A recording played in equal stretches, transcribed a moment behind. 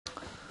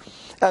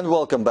And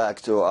welcome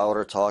back to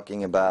our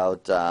talking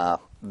about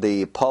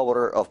the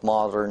power of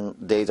modern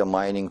data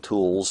mining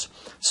tools.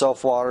 So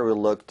far we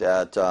looked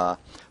at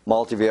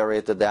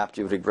multivariate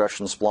adaptive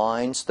regression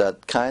splines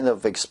that kind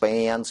of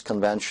expands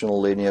conventional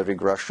linear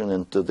regression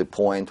into the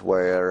point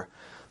where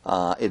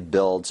it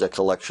builds a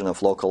collection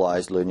of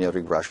localized linear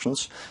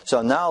regressions.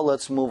 So now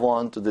let's move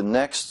on to the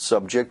next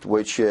subject,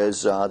 which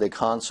is the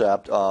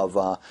concept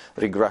of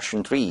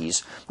regression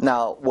trees.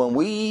 Now, when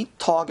we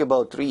talk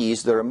about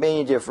trees, there are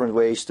many different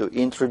ways to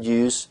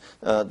introduce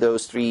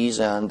those trees,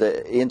 and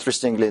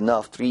interestingly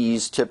enough,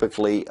 trees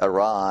typically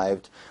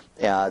arrived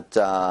at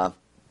the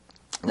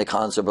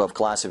concept of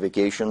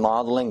classification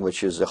modeling,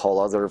 which is a whole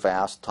other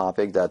vast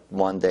topic that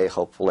one day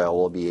hopefully I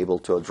will be able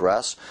to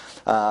address.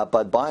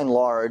 But by and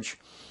large,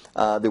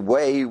 the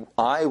way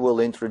I will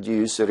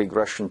introduce a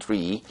regression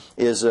tree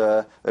is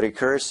a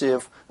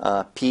recursive,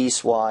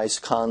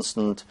 piecewise,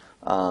 constant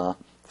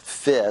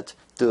fit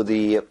to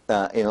the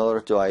in order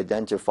to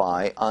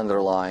identify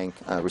underlying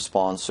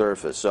response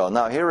surface. So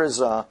now here is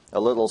a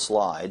little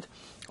slide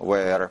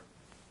where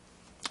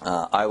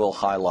I will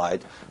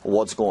highlight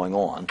what's going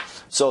on.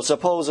 So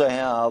suppose I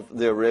have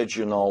the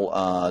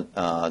original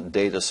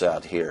data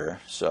set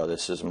here. So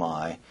this is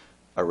my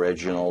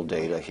original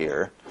data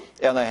here.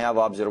 And I have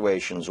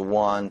observations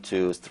 1,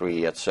 2,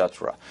 3,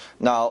 etc.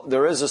 Now,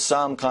 there is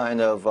some kind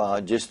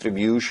of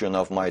distribution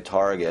of my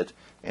target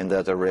in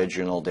that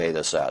original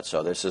data set.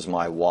 So this is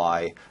my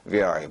y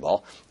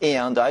variable.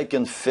 And I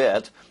can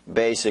fit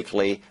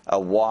basically a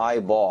y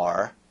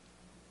bar,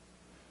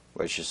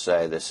 which is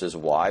say this is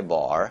y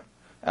bar,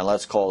 and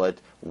let's call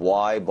it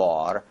y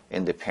bar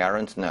in the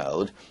parent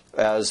node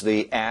as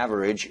the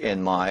average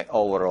in my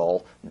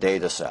overall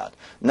data set.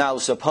 Now,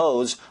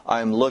 suppose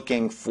I'm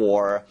looking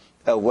for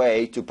a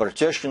way to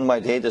partition my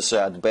data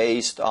set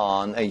based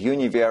on a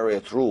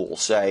univariate rule,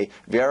 say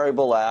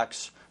variable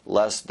x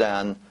less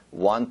than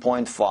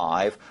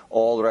 1.5,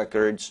 all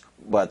records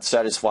but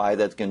satisfy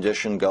that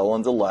condition go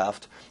on the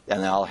left,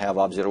 and I'll have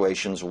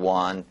observations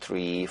 1,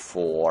 3,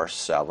 4,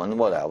 7,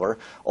 whatever.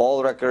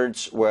 All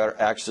records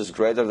where x is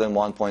greater than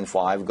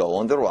 1.5 go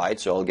on the right,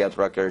 so I'll get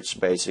records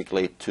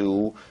basically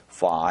 2,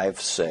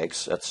 5,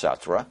 6,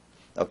 etc.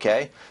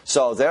 Okay?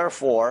 So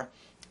therefore,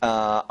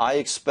 I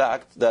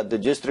expect that the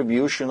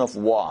distribution of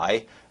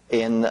y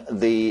in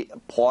the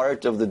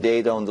part of the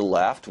data on the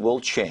left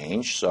will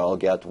change. So I'll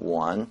get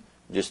one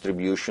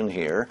distribution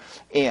here.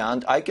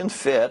 And I can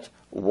fit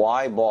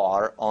y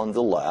bar on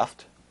the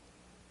left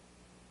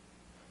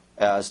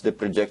as the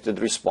predicted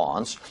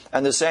response.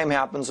 And the same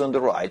happens on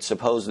the right.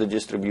 Suppose the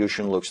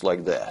distribution looks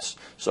like this.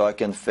 So I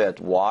can fit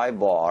y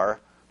bar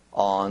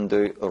on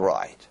the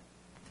right.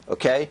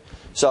 Okay?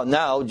 So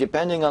now,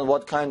 depending on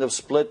what kind of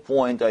split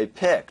point I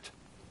picked,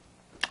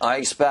 I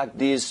expect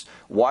these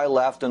y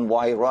left and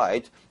y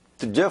right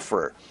to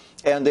differ.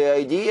 And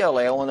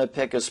ideally, I want to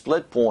pick a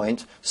split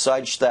point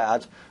such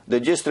that the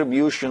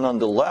distribution on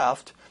the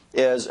left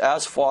is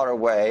as far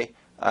away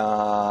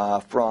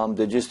from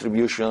the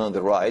distribution on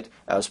the right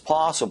as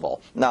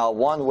possible. Now,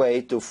 one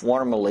way to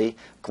formally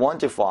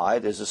quantify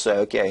it is to say,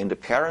 okay, in the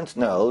parent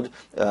node,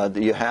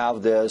 you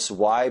have this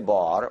y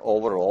bar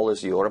overall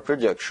is your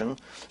prediction.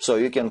 So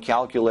you can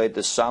calculate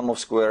the sum of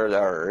squared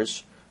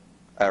errors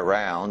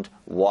around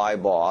y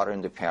bar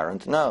in the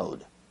parent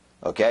node.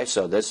 Okay,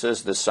 so this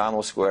is the sum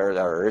of squared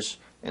errors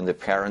in the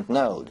parent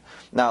node.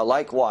 Now,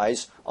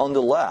 likewise, on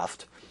the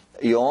left,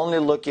 you're only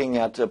looking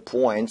at the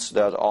points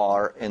that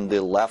are in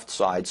the left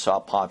side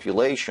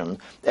subpopulation,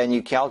 and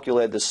you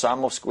calculate the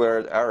sum of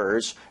squared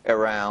errors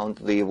around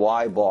the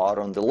y bar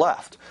on the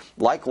left.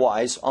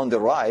 Likewise, on the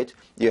right,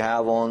 you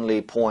have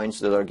only points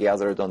that are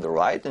gathered on the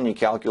right, and you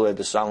calculate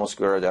the sum of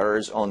squared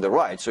errors on the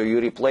right. So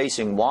you're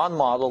replacing one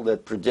model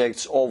that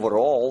predicts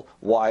overall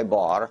y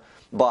bar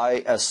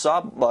by a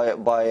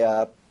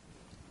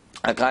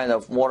kind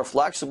of more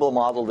flexible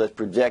model that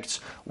predicts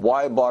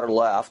y bar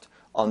left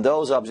on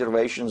those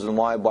observations and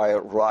y bar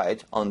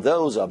right on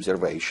those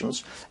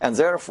observations. And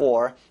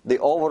therefore, the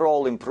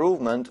overall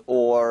improvement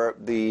or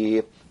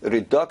the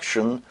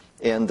reduction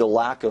in the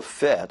lack of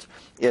fit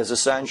is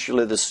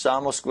essentially the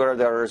sum of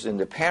squared errors in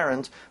the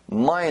parent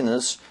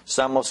minus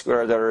sum of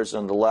squared errors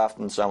on the left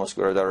and sum of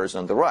squared errors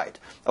on the right.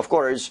 Of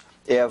course,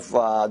 if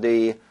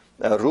the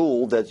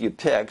rule that you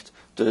picked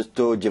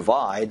to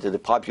divide the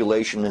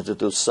population into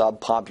two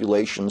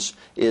subpopulations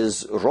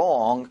is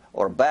wrong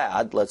or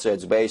bad, let's say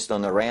it's based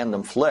on a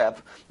random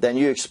flip, then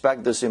you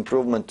expect this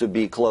improvement to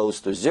be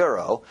close to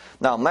zero.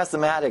 Now,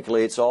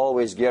 mathematically, it's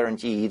always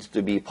guaranteed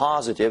to be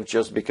positive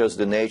just because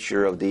the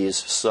nature of these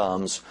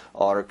sums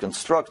are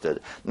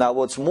constructed. Now,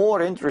 what's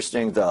more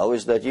interesting, though,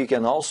 is that you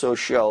can also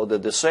show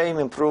that the same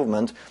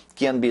improvement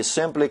can be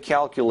simply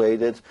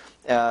calculated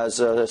as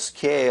a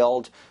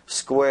scaled,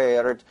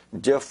 squared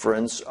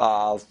difference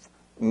of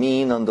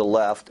mean on the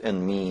left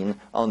and mean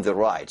on the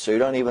right. So you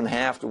don't even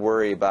have to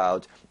worry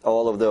about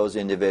all of those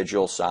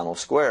individual sum of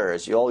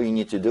squares. All you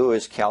need to do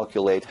is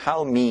calculate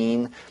how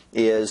mean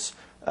is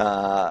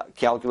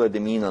calculate the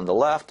mean on the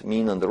left,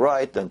 mean on the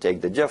right, then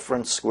take the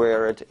difference,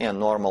 square it, and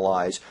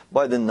normalize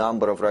by the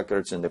number of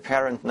records in the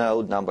parent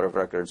node, number of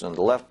records on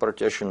the left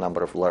partition,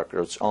 number of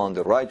records on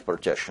the right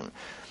partition.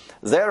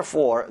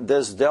 Therefore,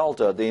 this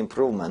delta, the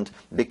improvement,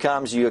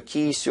 becomes your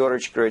key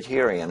search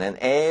criterion. In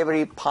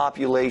every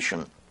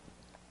population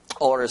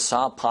or a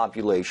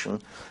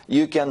subpopulation,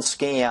 you can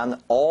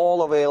scan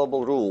all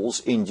available rules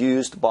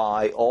induced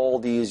by all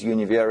these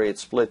univariate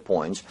split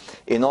points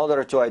in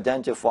order to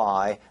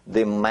identify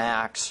the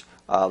max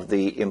of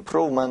the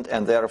improvement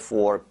and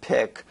therefore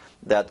pick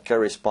that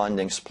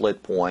corresponding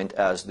split point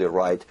as the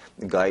right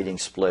guiding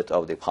split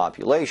of the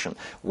population.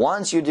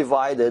 Once you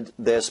divided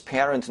this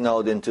parent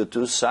node into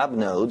two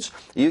subnodes,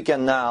 you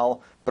can now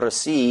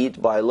proceed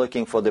by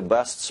looking for the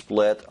best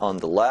split on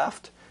the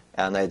left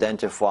and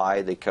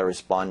identify the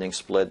corresponding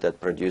split that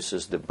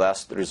produces the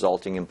best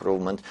resulting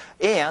improvement.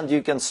 And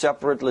you can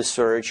separately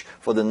search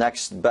for the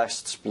next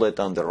best split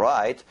on the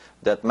right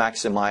that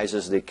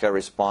maximizes the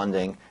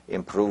corresponding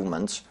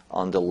improvements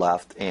on the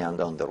left and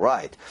on the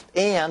right.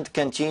 And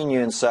continue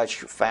in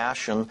such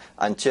fashion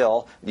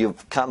until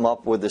you've come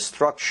up with a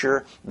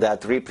structure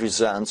that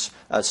represents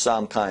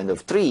some kind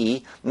of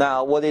tree.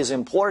 Now, what is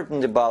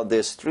important about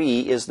this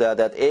tree is that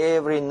at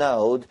every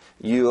node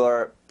you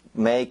are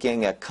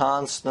making a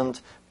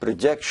constant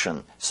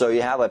prediction. So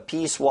you have a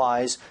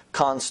piecewise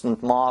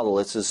constant model.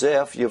 It's as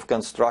if you've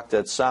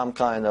constructed some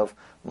kind of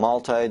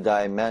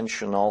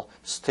multi-dimensional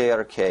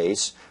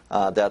staircase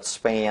that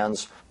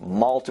spans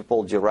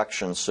multiple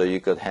directions. So you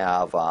could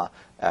have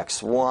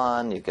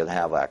x1, you could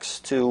have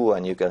x2,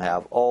 and you could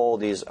have all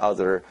these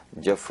other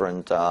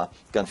different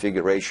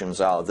configurations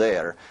out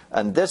there.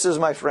 And this is,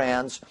 my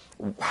friends,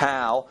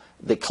 how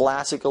the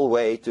classical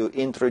way to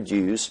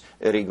introduce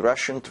a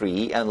regression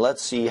tree, and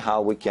let's see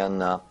how we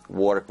can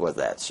work with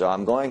that. So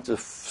I'm going to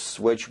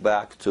switch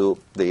back to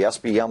the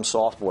SPM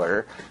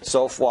software.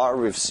 So far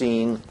we've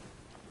seen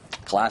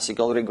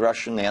classical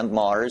regression and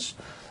Mars.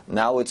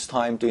 Now it's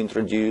time to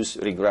introduce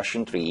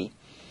regression tree.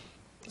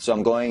 So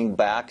I'm going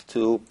back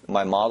to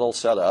my model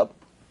setup,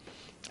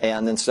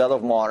 and instead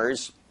of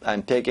Mars,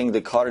 I'm taking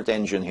the CART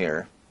engine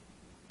here.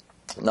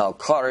 Now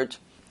CART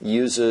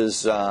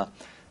uses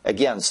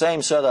again,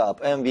 same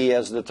setup, MV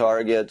as the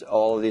target,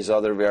 all of these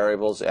other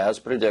variables as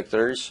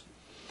predictors.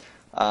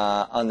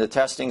 On the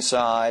testing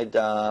side,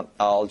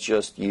 I'll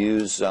just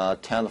use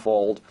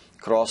tenfold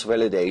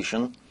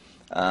cross-validation,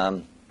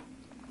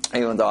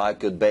 even though I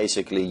could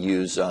basically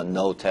use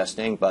no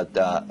testing. But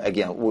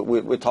again,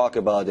 we talk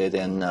about it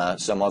in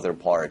some other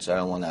parts. I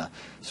don't want to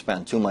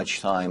spend too much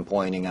time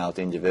pointing out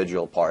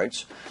individual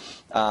parts.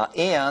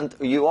 And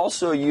you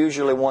also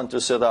usually want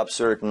to set up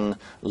certain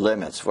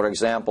limits. For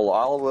example,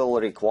 I will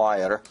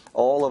require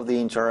all of the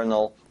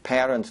internal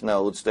parent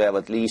nodes to have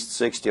at least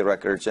 60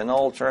 records and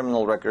all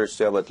terminal records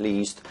to have at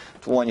least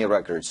 20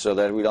 records so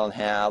that we don't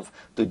have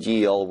to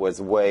deal with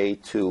way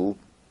too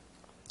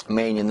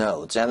many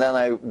nodes. And then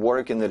I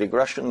work in the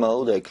regression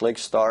mode. I click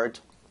Start.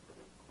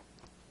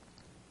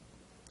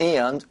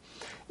 And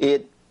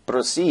it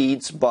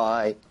proceeds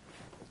by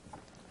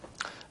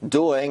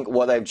doing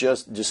what I've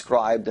just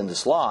described in the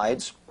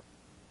slides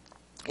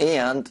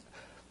and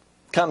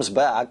comes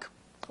back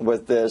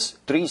with this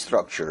tree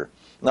structure.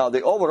 Now,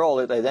 the overall,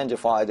 it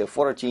identified a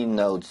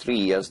 14-node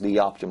tree as the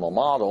optimal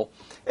model.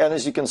 And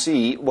as you can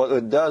see, what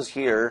it does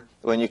here,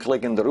 when you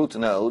click in the root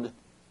node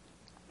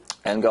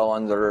and go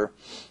under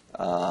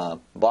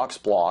box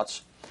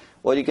plots,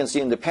 what you can see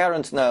in the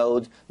parent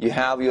node, you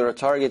have your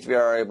target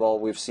variable.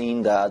 We've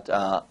seen that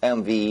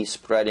MV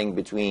spreading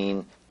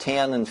between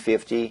 10 and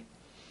 50,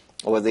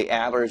 with the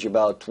average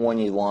about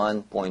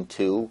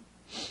 21.2.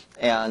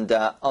 And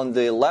on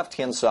the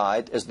left-hand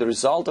side, as the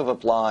result of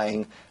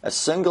applying a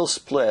single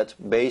split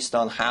based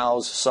on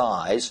house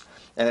size,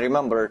 and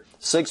remember,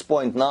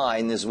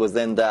 6.9 is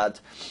within that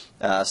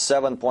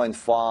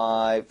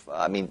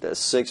 7.5, the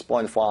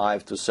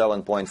 6.5 to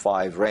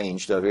 7.5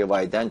 range that we've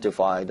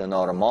identified in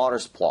our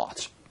Mars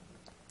plots.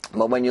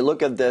 But when you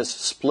look at this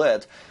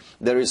split,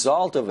 the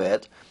result of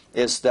it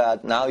is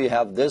that now you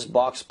have this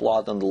box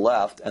plot on the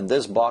left and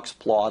this box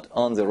plot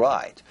on the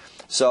right.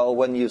 So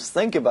when you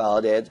think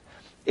about it,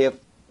 if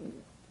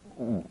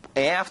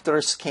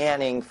after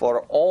scanning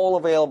for all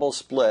available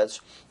splits,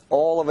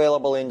 all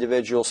available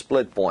individual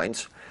split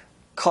points,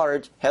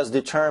 CART has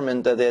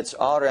determined that it's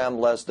RM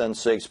less than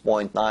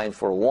 6.9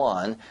 for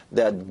 1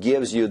 that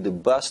gives you the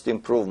best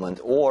improvement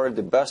or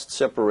the best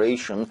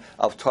separation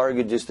of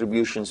target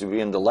distributions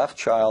between the left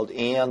child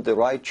and the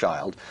right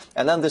child.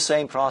 And then the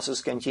same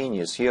process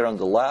continues. Here on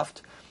the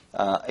left,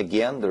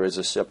 again, there is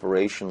a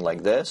separation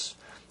like this.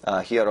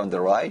 Here on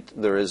the right,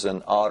 there is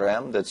an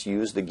RM that's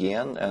used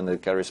again and the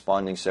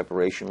corresponding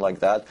separation like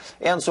that,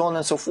 and so on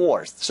and so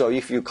forth. So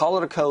if you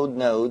color code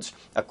nodes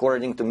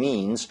according to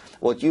means,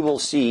 what you will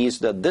see is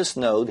that this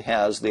node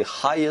has the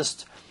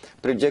highest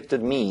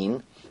predicted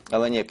mean.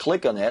 And when you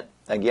click on it,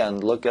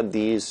 again, look at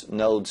these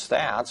node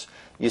stats,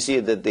 you see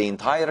that the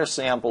entire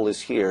sample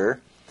is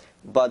here,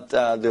 but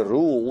the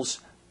rules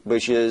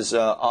which is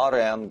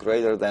RM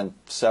greater than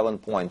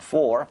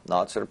 7.4,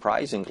 not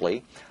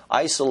surprisingly,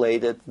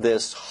 isolated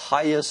this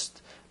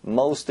highest,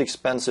 most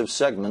expensive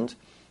segment,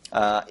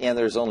 and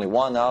there's only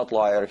one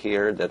outlier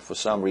here that for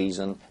some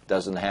reason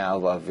doesn't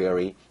have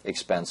very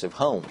expensive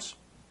homes.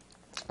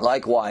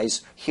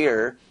 Likewise,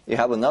 here you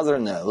have another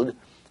node.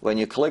 When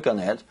you click on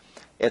it,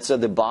 it's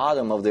at the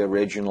bottom of the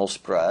original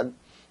spread,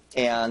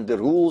 and the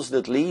rules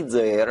that lead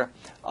there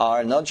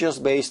are not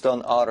just based on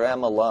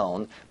RM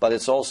alone, but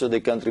it's also the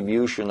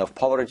contribution of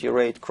poverty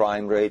rate,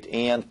 crime rate,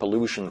 and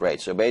pollution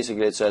rate. So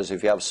basically it says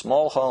if you have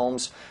small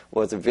homes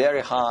with a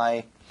very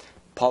high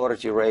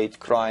poverty rate,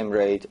 crime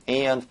rate,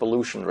 and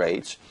pollution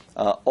rates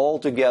all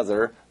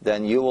together,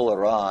 then you will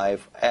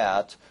arrive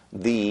at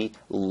the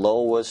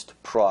lowest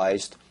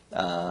priced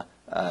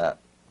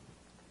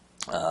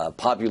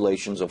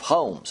populations of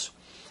homes.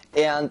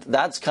 And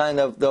that's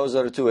kind of, those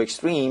are two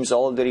extremes.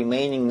 All of the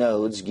remaining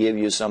nodes give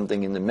you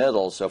something in the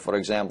middle. So for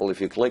example, if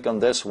you click on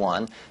this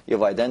one,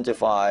 you've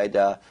identified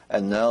a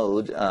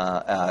node,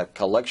 a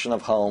collection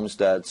of homes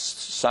that's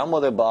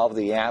somewhat above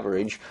the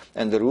average,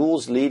 and the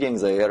rules leading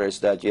there is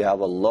that you have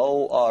a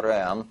low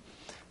RM,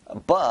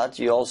 but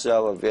you also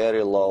have a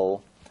very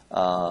low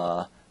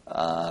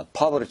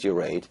poverty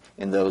rate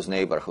in those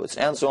neighborhoods,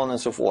 and so on and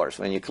so forth.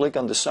 When you click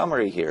on the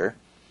summary here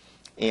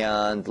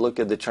and look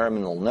at the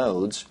terminal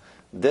nodes,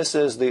 this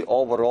is the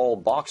overall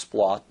box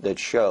plot that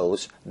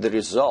shows the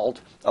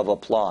result of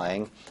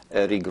applying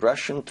a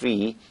regression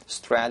tree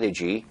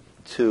strategy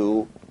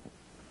to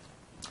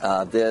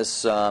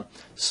this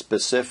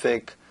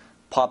specific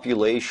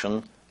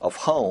population of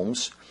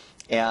homes,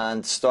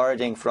 and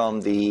starting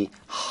from the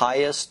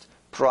highest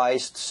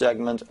priced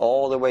segment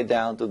all the way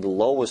down to the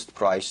lowest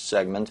priced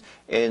segment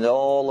and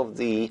all of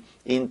the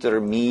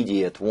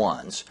intermediate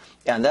ones.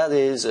 And that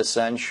is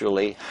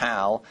essentially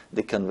how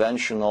the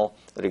conventional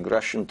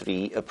regression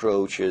tree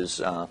approaches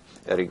a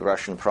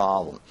regression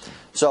problem.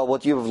 So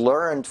what you've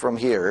learned from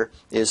here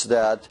is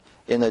that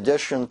in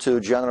addition to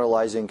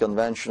generalizing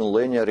conventional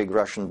linear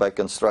regression by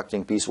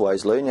constructing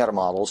piecewise linear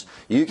models,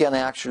 you can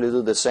actually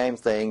do the same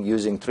thing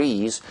using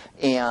trees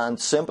and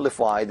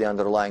simplify the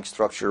underlying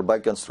structure by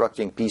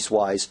constructing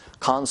piecewise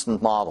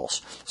constant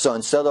models. So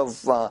instead of,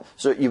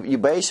 so you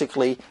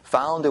basically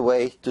found a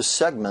way to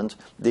segment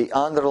the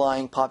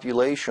underlying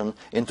population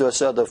into a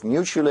set of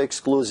mutually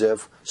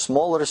exclusive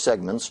smaller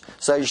segments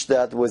such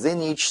that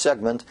within each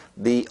segment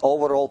the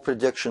overall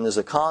prediction is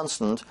a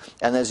constant,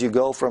 and as you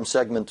go from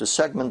segment to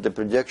segment the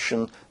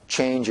prediction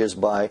changes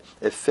by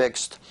a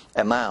fixed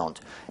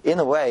amount. In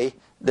a way,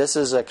 this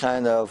is a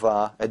kind of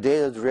a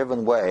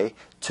data-driven way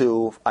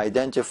to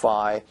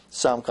identify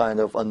some kind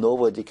of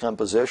ANOVA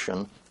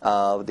decomposition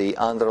of the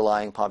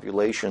underlying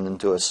population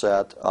into a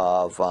set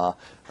of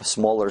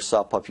smaller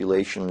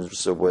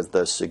subpopulations with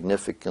the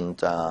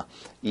significant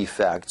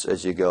effects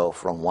as you go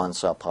from one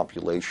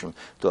subpopulation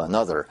to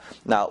another.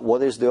 Now,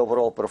 what is the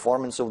overall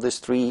performance of this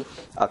tree?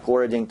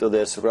 According to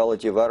this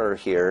relative error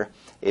here,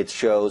 it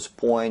shows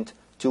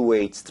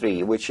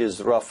 0.283, which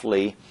is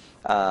roughly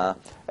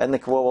an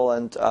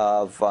equivalent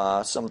of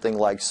something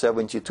like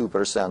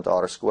 72%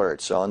 R squared.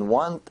 So on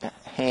one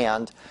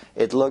hand,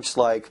 it looks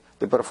like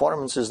the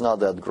performance is not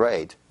that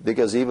great,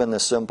 because even a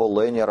simple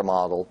linear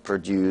model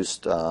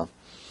produced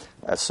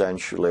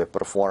essentially a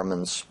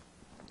performance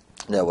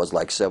that was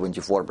like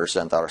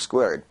 74% R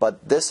squared.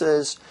 But this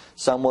is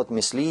somewhat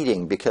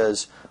misleading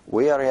because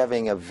we are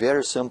having a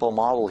very simple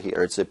model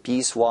here. It's a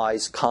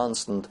piecewise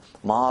constant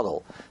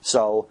model.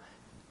 So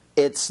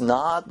it's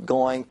not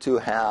going to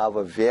have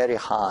a very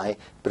high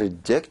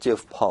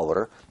predictive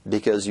power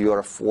because you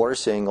are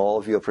forcing all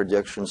of your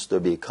predictions to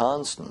be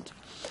constant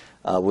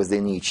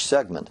within each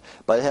segment.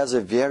 But it has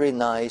a very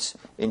nice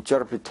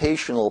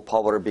interpretational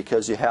power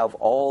because you have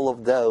all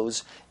of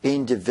those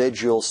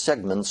individual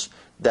segments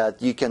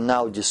that you can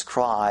now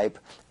describe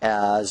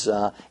as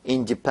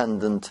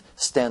independent,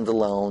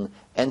 standalone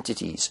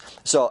entities.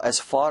 So as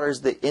far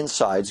as the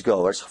insights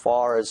go, as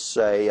far as,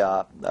 say,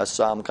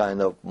 some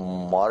kind of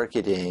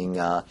marketing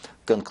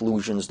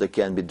conclusions that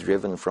can be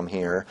driven from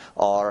here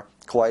are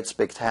quite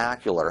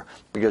spectacular,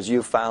 because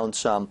you found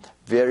some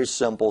very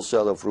simple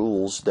set of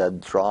rules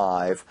that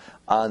drive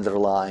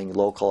underlying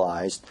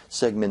localized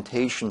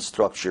segmentation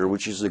structure,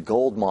 which is a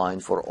gold mine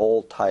for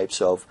all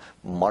types of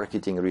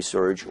marketing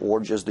research or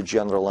just the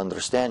general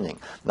understanding.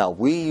 Now,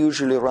 we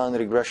usually run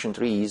regression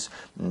trees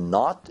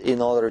not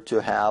in order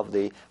to have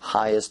the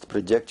highest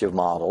predictive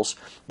models,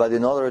 but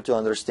in order to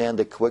understand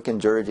the quick and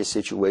dirty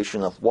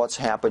situation of what's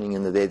happening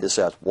in the data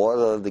set, what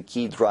are the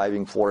key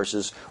driving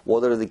forces,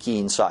 what are the key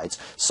insights.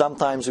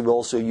 Sometimes we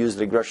also use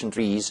regression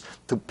trees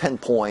to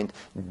pinpoint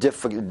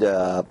different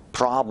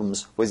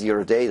problems with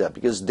your data,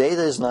 because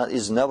data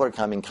is never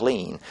coming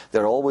clean.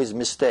 There are always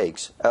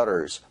mistakes,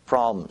 errors,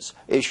 problems,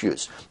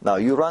 issues. Now,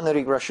 you run a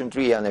regression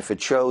tree, and if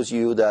it shows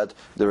you that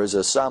there is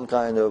some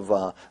kind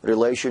of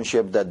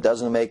relationship that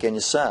doesn't make any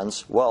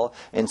sense, well,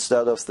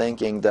 instead of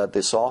thinking that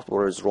the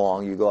software is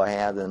wrong, you go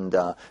ahead and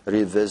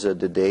revisit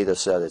the data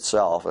set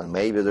itself, and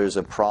maybe there's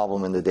a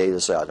problem in the data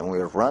set. And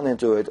and we run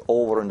into it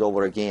over and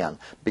over again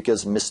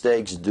because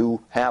mistakes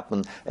do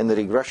happen, and the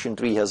regression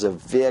tree has a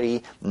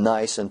very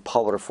nice and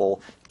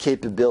powerful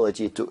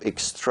capability to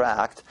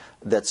extract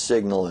that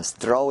signal and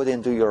throw it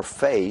into your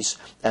face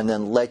and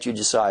then let you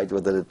decide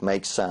whether it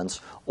makes sense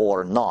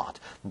or not.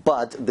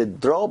 But the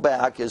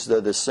drawback is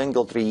that the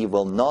single tree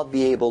will not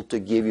be able to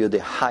give you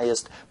the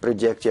highest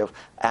predictive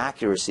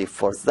accuracy.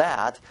 For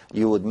that,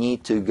 you would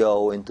need to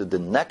go into the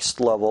next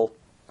level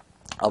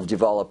of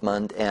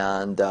development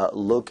and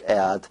look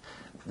at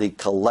the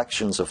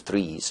collections of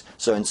trees.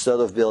 So instead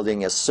of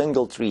building a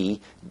single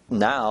tree,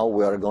 now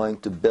we are going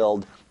to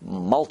build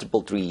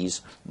multiple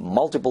trees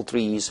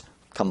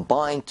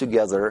combined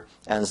together,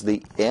 and as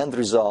the end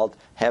result,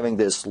 having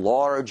this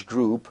large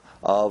group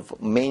of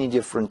many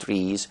different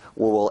trees,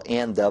 we will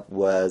end up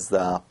with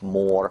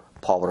more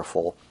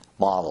powerful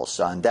models.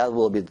 And that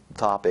will be the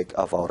topic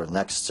of our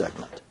next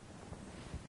segment.